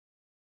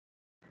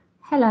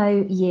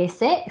Hello, Year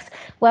 6.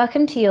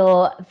 Welcome to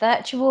your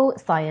virtual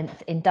science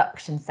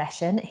induction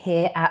session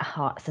here at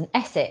Herts and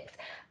Essex.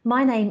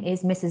 My name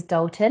is Mrs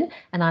Dolton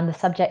and I'm the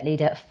subject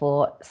leader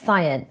for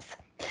science.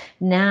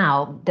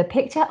 Now, the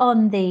picture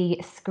on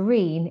the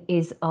screen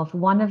is of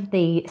one of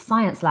the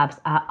science labs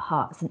at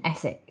Herts and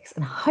Essex,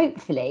 and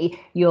hopefully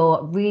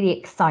you're really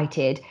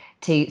excited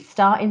to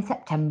start in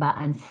September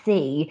and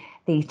see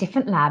these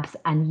different labs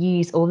and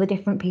use all the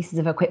different pieces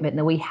of equipment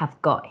that we have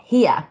got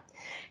here.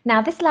 Now,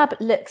 this lab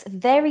looks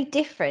very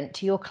different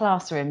to your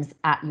classrooms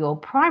at your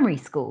primary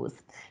schools.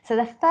 So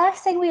the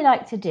first thing we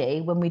like to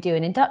do when we do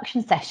an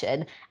induction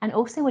session, and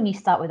also when you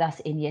start with us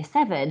in Year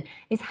 7,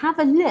 is have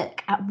a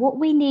look at what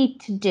we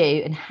need to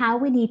do and how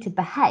we need to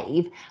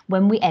behave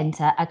when we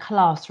enter a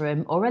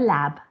classroom or a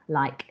lab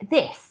like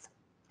this.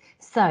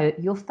 So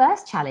your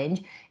first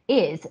challenge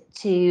is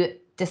to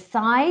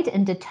decide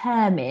and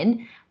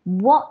determine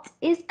what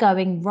is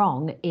going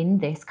wrong in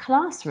this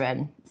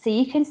classroom. So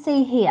you can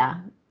see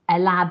here, a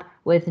lab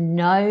with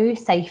no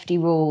safety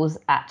rules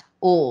at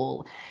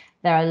all.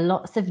 There are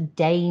lots of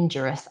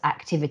dangerous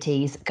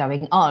activities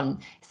going on.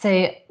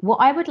 So what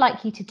I would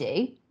like you to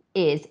do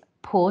is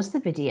pause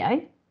the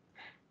video.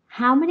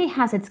 How many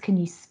hazards can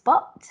you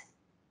spot?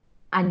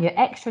 And your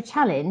extra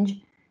challenge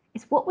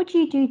is, what would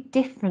you do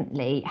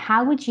differently?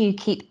 How would you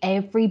keep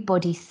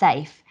everybody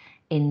safe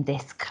in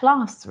this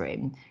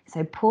classroom?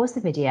 So pause the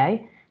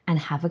video and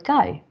have a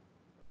go.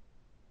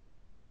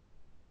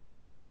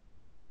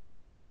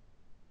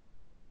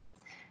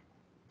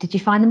 Did you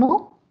find them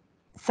all?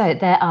 So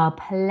there are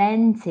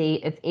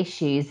plenty of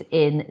issues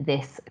in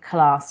this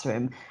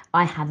classroom.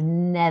 I have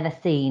never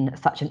seen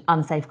such an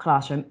unsafe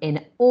classroom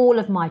in all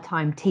of my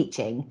time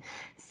teaching.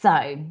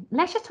 So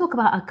let's just talk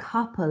about a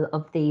couple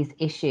of these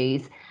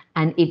issues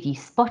and if you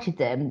spotted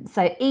them.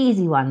 So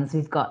easy ones,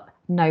 we've got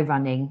no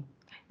running,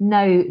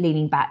 no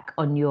leaning back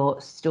on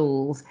your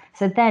stools.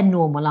 So they're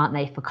normal, aren't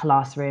they, for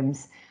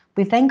classrooms?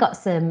 We've then got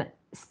some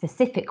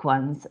specific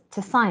ones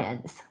to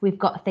science. We've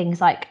got things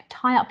like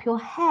tie up your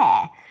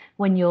hair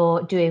when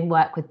you're doing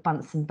work with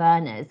Bunsen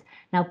burners.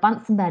 Now,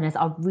 Bunsen burners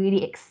are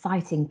really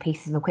exciting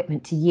pieces of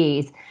equipment to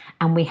use,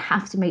 and we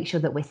have to make sure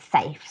that we're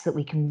safe so that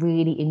we can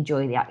really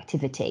enjoy the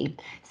activity.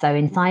 So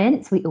in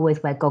science, we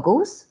always wear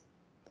goggles,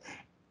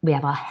 we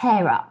have our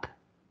hair up,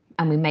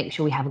 and we make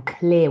sure we have a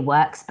clear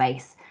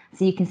workspace.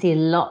 So you can see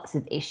lots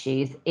of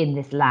issues in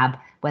this lab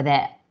where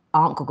there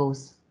aren't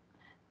goggles,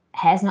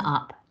 hair's not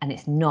up, and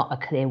it's not a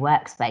clear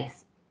workspace.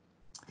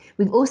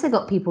 We've also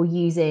got people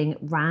using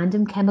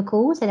random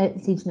chemicals. They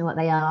don't seem to know what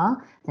they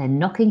are. They're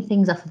knocking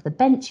things off of the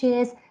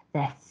benches.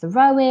 They're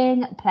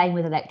throwing, playing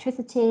with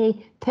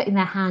electricity, putting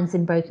their hands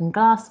in broken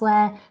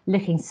glassware,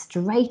 looking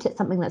straight at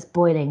something that's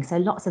boiling. So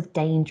lots of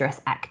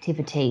dangerous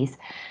activities.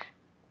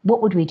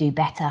 What would we do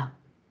better?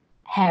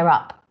 Hair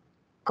up,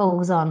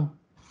 goggles on,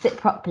 sit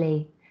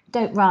properly,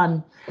 don't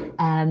run.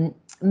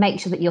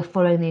 Make sure that you're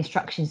following the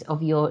instructions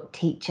of your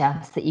teacher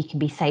so that you can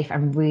be safe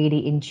and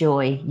really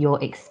enjoy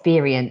your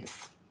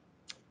experience.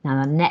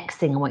 Now, the next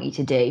thing I want you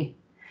to do,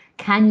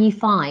 can you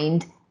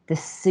find the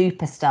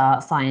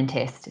superstar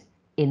scientist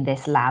in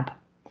this lab?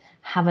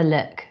 Have a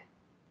look.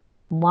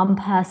 One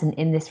person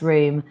in this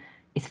room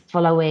is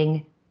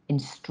following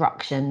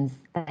instructions.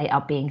 They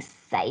are being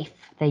safe.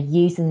 They're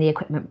using the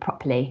equipment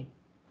properly.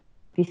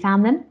 Have you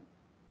found them?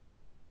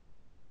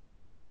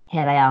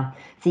 Here they are.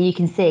 So you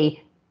can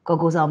see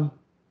goggles on.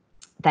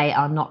 They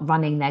are not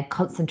running, they're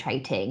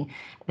concentrating.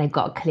 They've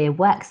got a clear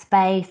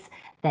workspace.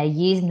 They're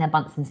using their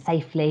Bunsen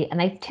safely, and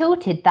they've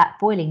tilted that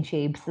boiling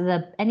tube so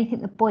that anything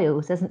that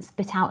boils doesn't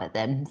spit out at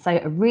them.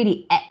 So a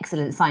really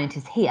excellent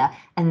scientist here.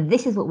 And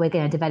this is what we're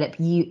going to develop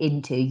you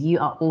into. You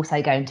are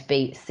also going to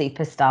be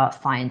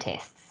superstar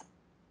scientists.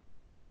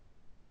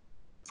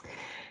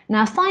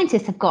 Now,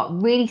 scientists have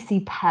got really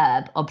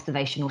superb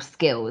observational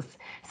skills.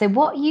 So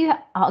what you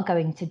are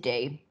going to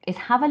do is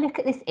have a look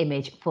at this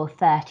image for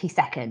 30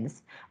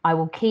 seconds. I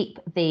will keep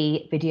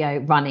the video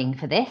running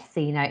for this so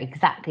you know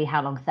exactly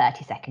how long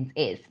 30 seconds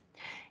is.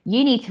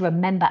 You need to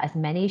remember as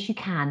many as you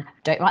can.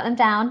 Don't write them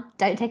down.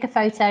 Don't take a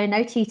photo,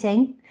 no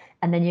cheating.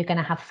 And then you're going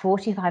to have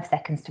 45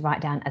 seconds to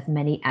write down as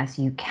many as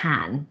you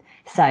can.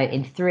 So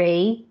in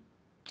 3,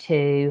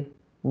 2,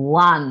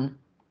 1,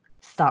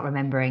 start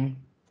remembering.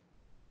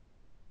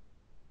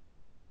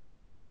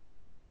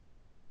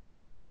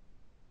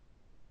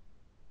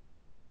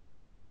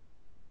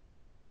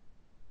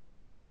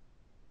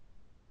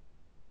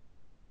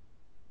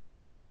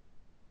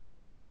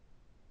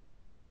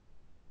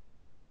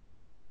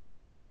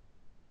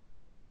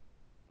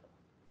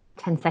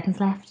 Ten seconds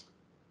left.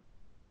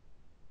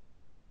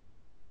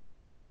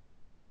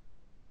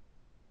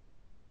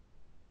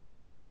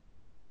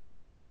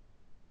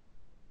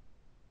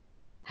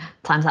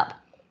 Time's up.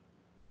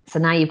 So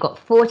now you've got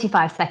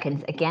 45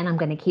 seconds. Again, I'm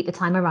going to keep the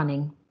timer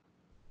running.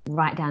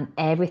 Write down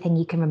everything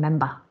you can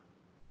remember.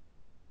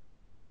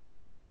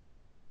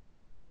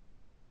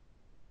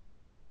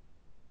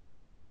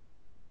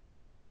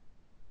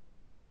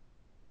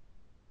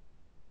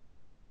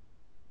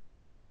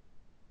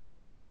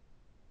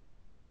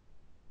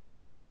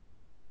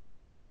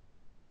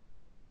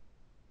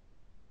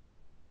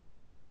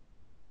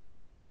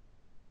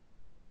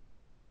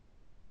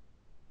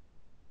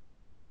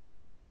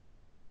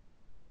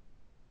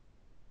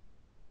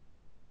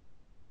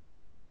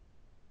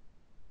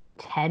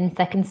 10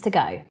 seconds to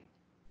go.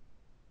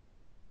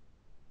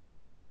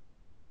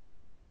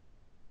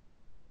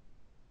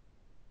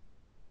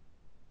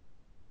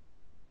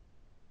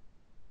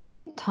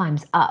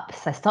 Time's up,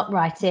 so stop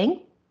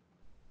writing.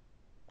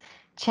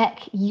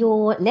 Check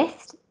your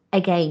list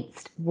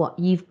against what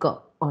you've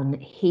got on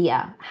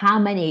here. How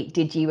many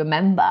did you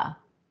remember?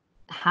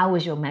 How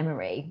was your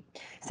memory?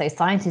 So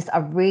scientists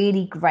are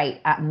really great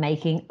at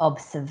making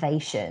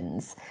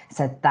observations.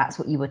 So that's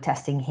what you were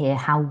testing here.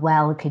 How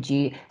well could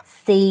you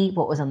see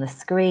what was on the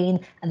screen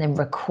and then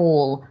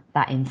recall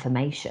that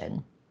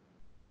information?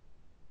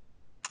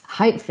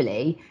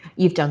 Hopefully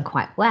you've done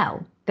quite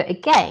well. But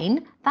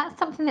again, that's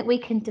something that we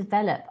can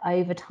develop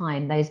over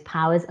time, those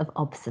powers of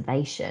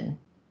observation.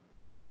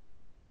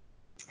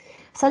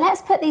 So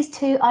let's put these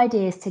two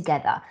ideas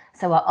together.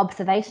 So our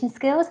observation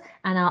skills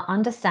and our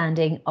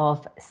understanding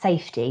of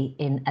safety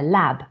in a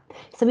lab.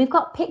 So we've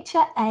got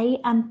picture A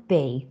and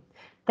B.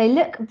 They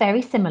look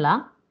very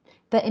similar,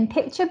 but in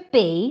picture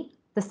B,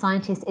 the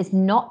scientist is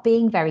not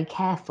being very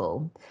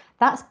careful.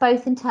 That's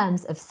both in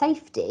terms of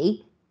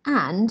safety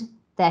and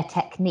their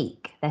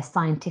technique, their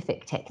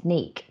scientific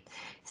technique.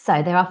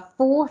 So there are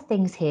 4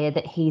 things here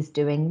that he's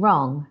doing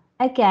wrong.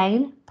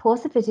 Again,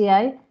 pause the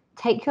video,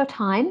 take your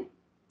time.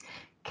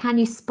 Can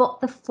you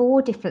spot the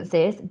 4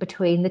 differences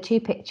between the 2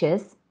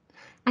 pictures?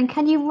 And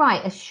can you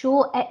write a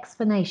short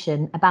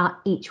explanation about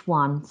each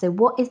one? So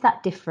what is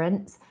that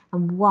difference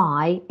and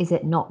why is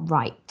it not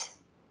right?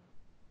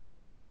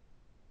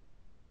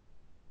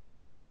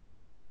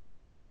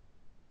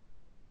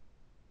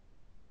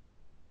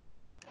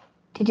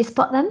 Did you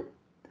spot them?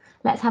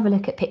 Let's have a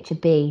look at picture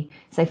B.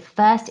 So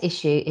first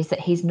issue is that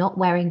he's not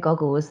wearing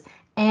goggles.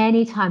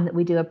 Anytime that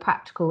we do a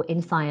practical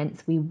in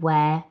science, we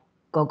wear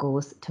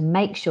goggles to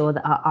make sure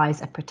that our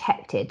eyes are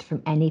protected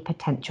from any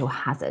potential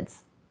hazards.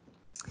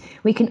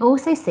 We can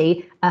also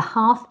see a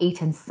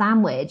half-eaten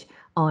sandwich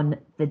on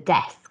the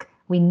desk.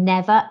 We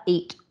never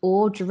eat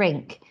or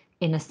drink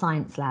in a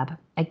science lab.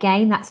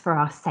 Again, that's for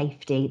our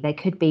safety. There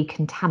could be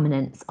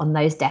contaminants on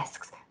those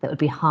desks that would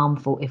be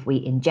harmful if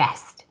we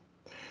ingest.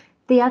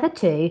 The other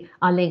 2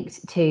 are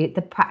linked to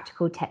the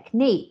practical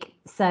technique.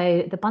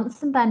 So the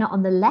Bunsen burner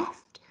on the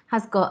left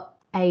has got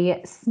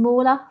a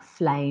smaller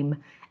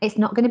flame. It's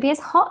not going to be as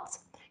hot.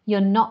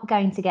 You're not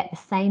going to get the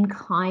same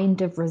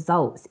kind of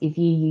results if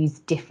you use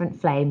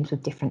different flames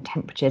with different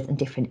temperatures and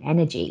different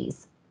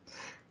energies.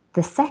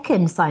 The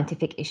second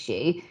scientific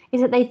issue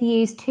is that they've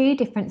used 2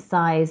 different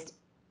sized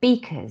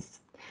beakers.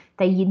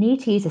 You need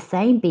to use the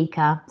same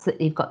beaker so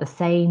that you've got the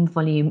same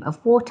volume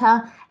of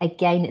water.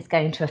 Again, it's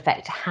going to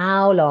affect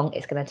how long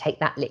it's going to take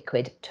that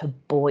liquid to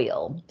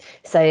boil.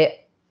 So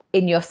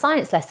in your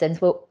science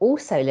lessons, we'll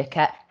also look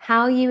at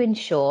how you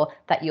ensure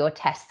that your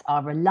tests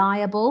are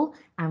reliable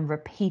and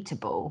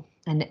repeatable.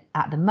 And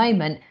at the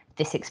moment,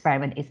 this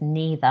experiment is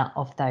neither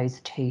of those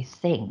 2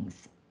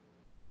 things.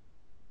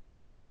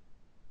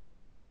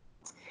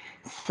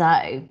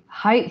 So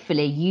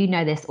hopefully you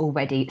know this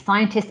already.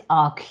 Scientists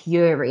are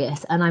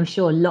curious, and I'm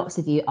sure lots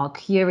of you are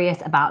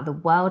curious about the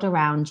world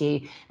around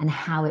you and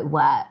how it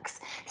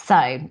works.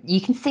 So you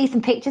can see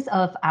some pictures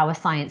of our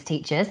science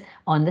teachers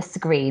on the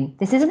screen.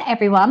 This isn't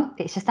everyone,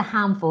 it's just a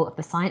handful of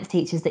the science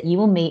teachers that you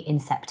will meet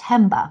in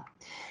September.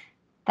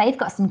 They've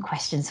got some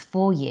questions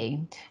for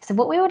you. So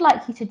what we would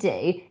like you to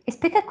do is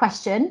pick a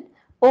question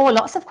or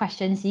lots of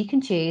questions you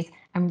can choose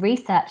and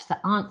research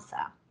the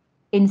answer.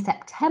 In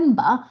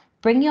September,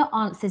 bring your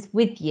answers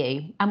with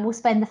you and we'll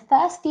spend the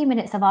first few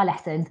minutes of our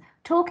lessons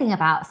talking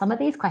about some of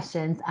these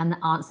questions and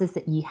the answers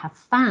that you have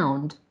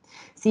found.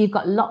 So you've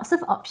got lots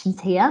of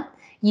options here.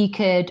 You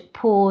could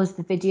pause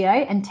the video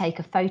and take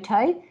a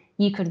photo.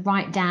 You could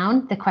write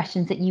down the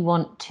questions that you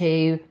want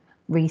to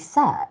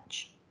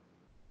research.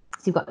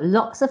 So you've got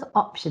lots of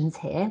options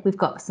here. We've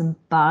got some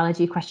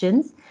biology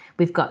questions.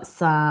 We've got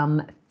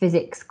some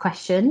physics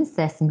questions.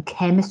 There's some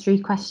chemistry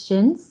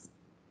questions.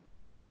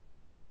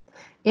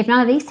 If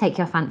none of these take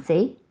your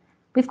fancy,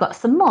 we've got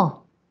some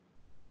more.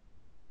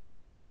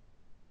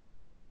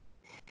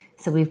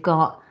 So we've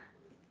got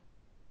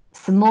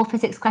some more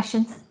physics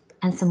questions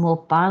and some more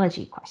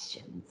biology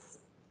questions.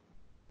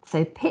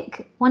 So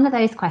pick one of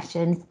those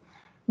questions,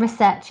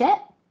 research it,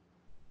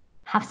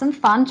 have some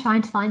fun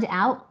trying to find it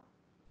out,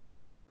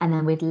 and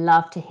then we'd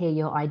love to hear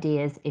your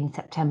ideas in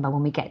September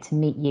when we get to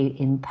meet you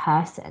in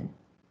person.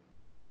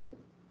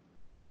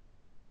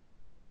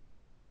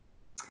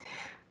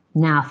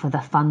 Now for the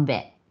fun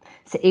bit.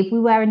 So if we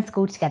were in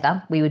school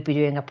together, we would be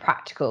doing a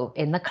practical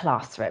in the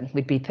classroom.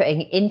 We'd be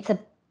putting into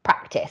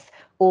practice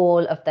all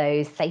of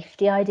those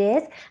safety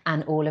ideas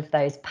and all of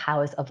those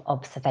powers of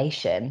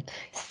observation.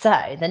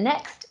 So the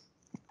next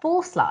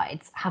 4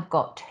 slides have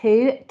got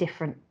 2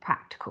 different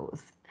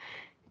practicals.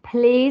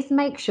 Please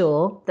make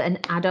sure that an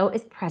adult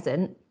is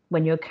present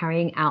when you're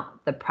carrying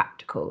out the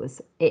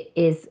practicals. It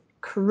is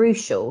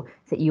crucial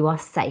that you are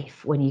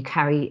safe when you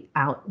carry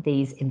out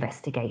these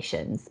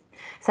investigations.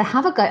 So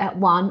have a go at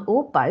one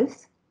or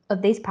both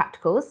of these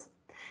practicals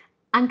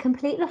and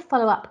complete the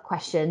follow-up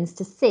questions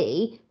to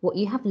see what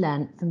you have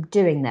learned from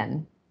doing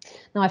them.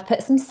 Now I've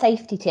put some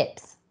safety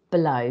tips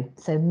below.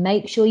 So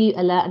make sure you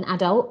alert an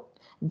adult.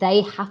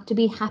 They have to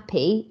be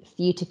happy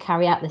for you to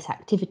carry out this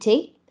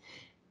activity.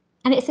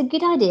 And it's a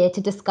good idea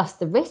to discuss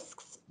the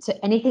risks, so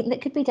anything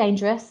that could be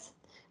dangerous,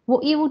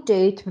 what you will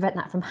do to prevent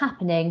that from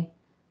happening,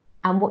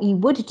 and what you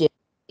would do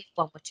if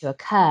one were to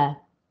occur.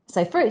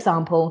 So for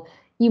example,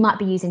 you might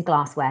be using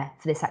glassware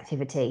for this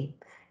activity.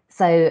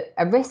 So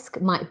a risk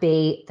might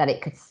be that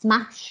it could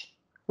smash,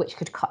 which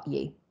could cut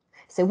you.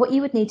 So what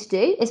you would need to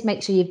do is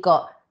make sure you've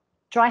got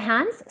dry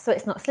hands so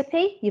it's not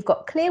slippy, you've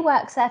got clear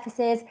work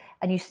surfaces,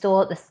 and you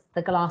store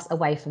the glass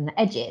away from the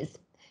edges.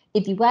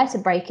 If you were to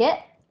break it,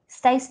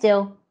 stay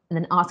still and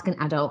then ask an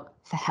adult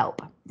for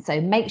help. So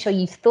make sure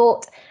you've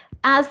thought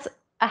as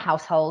a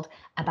household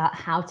about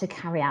how to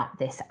carry out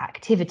this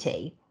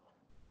activity.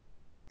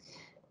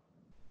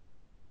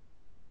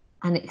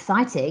 An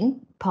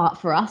exciting part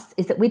for us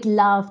is that we'd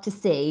love to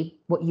see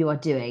what you are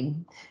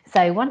doing.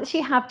 So once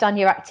you have done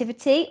your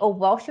activity, or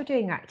whilst you're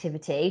doing your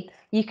activity,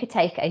 you could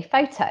take a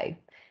photo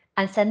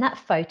and send that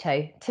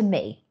photo to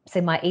me. So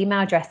my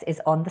email address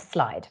is on the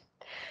slide.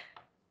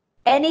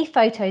 Any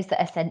photos that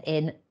are sent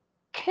in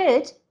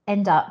could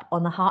end up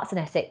on the Hearts and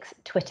Essex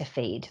Twitter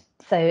feed.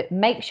 So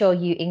make sure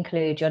you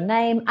include your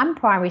name and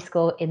primary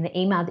school in the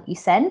email that you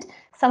send,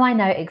 so I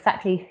know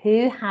exactly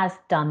who has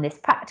done this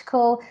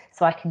practical,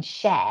 so I can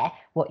share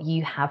what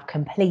you have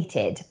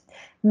completed.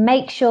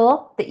 Make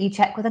sure that you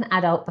check with an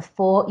adult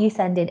before you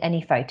send in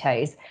any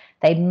photos.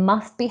 They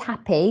must be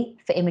happy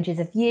for images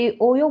of you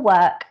or your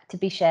work to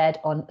be shared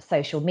on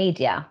social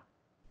media.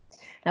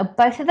 Now,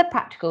 both of the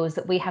practicals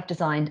that we have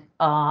designed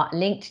are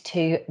linked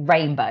to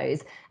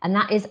rainbows, and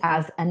that is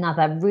as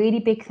another really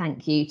big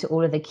thank you to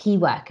all of the key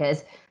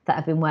workers that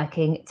have been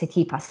working to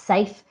keep us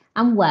safe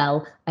and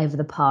well over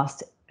the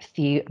past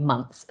few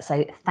months.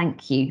 So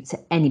thank you to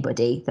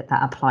anybody that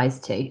applies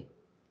to.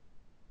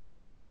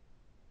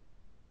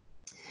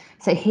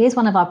 So here's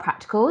one of our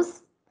practicals.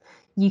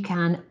 You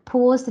can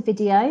pause the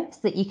video so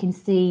that you can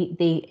see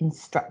the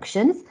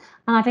instructions,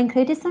 and I've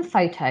included some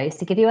photos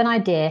to give you an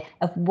idea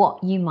of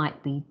what you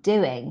might be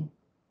doing.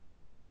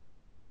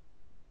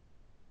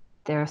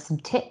 There are some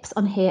tips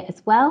on here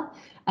as well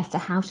as to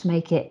how to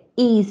make it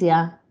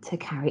easier to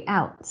carry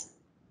out.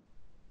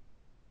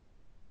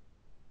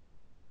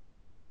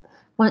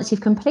 Once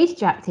you've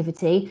completed your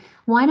activity,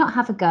 why not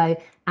have a go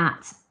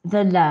at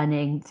the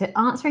learning, so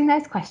answering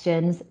those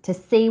questions to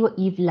see what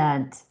you've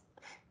learnt.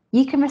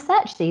 You can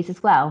research these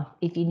as well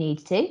if you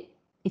need to.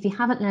 If you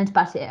haven't learned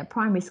about it at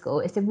primary school,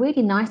 it's a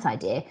really nice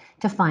idea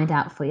to find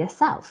out for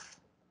yourself.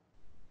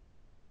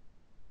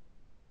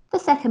 The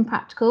second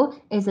practical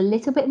is a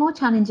little bit more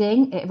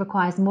challenging. It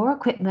requires more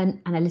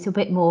equipment and a little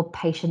bit more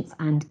patience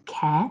and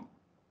care.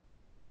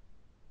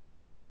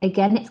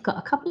 Again, it's got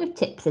a couple of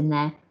tips in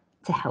there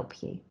to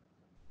help you.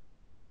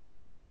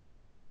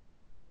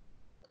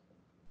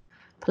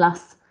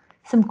 Plus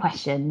some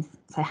questions.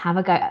 So have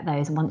a go at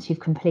those once you've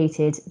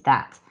completed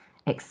that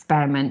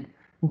experiment.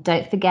 And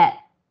don't forget,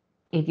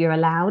 if you're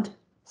allowed,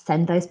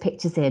 send those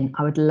pictures in.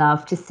 I would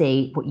love to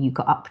see what you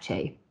got up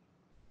to.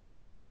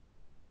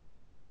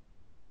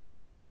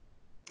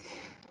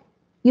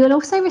 You'll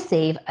also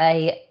receive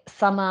a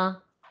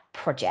summer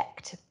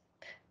project.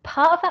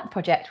 Part of that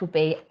project will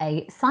be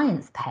a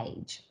science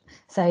page.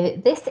 So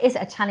this is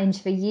a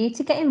challenge for you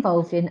to get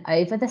involved in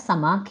over the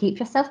summer. Keep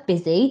yourself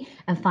busy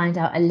and find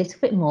out a little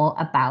bit more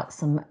about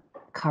some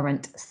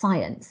current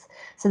science.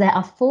 So there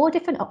are 4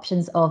 different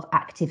options of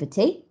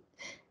activity.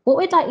 What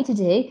we'd like you to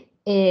do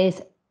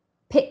is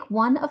pick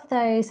one of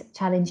those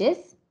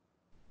challenges,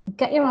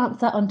 get your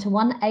answer onto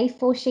one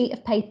A4 sheet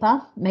of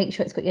paper, make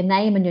sure it's got your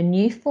name and your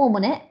new form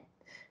on it,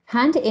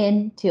 hand it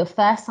in to your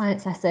first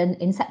science lesson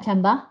in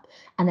September,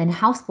 and then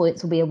house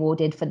points will be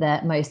awarded for the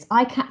most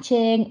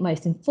eye-catching,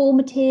 most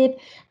informative,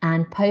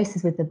 and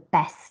posters with the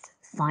best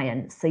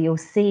science. So you'll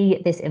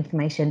see this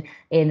information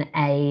in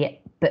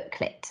a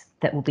booklet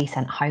that will be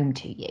sent home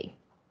to you.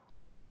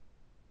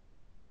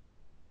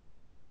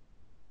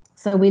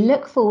 So we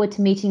look forward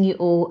to meeting you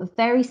all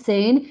very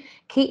soon.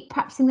 Keep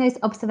practicing those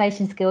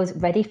observation skills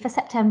ready for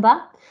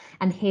September.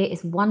 And here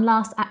is one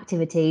last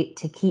activity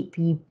to keep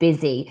you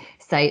busy.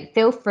 So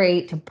feel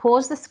free to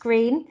pause the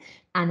screen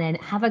and then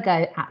have a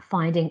go at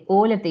finding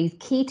all of these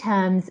key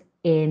terms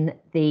in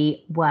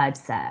the word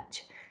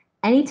search.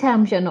 Any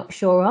terms you're not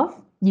sure of,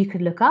 you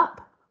could look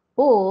up,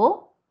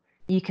 or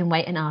you can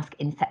wait and ask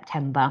in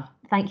September.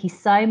 Thank you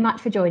so much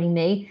for joining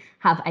me.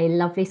 Have a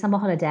lovely summer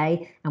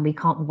holiday, and we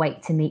can't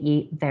wait to meet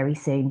you very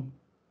soon.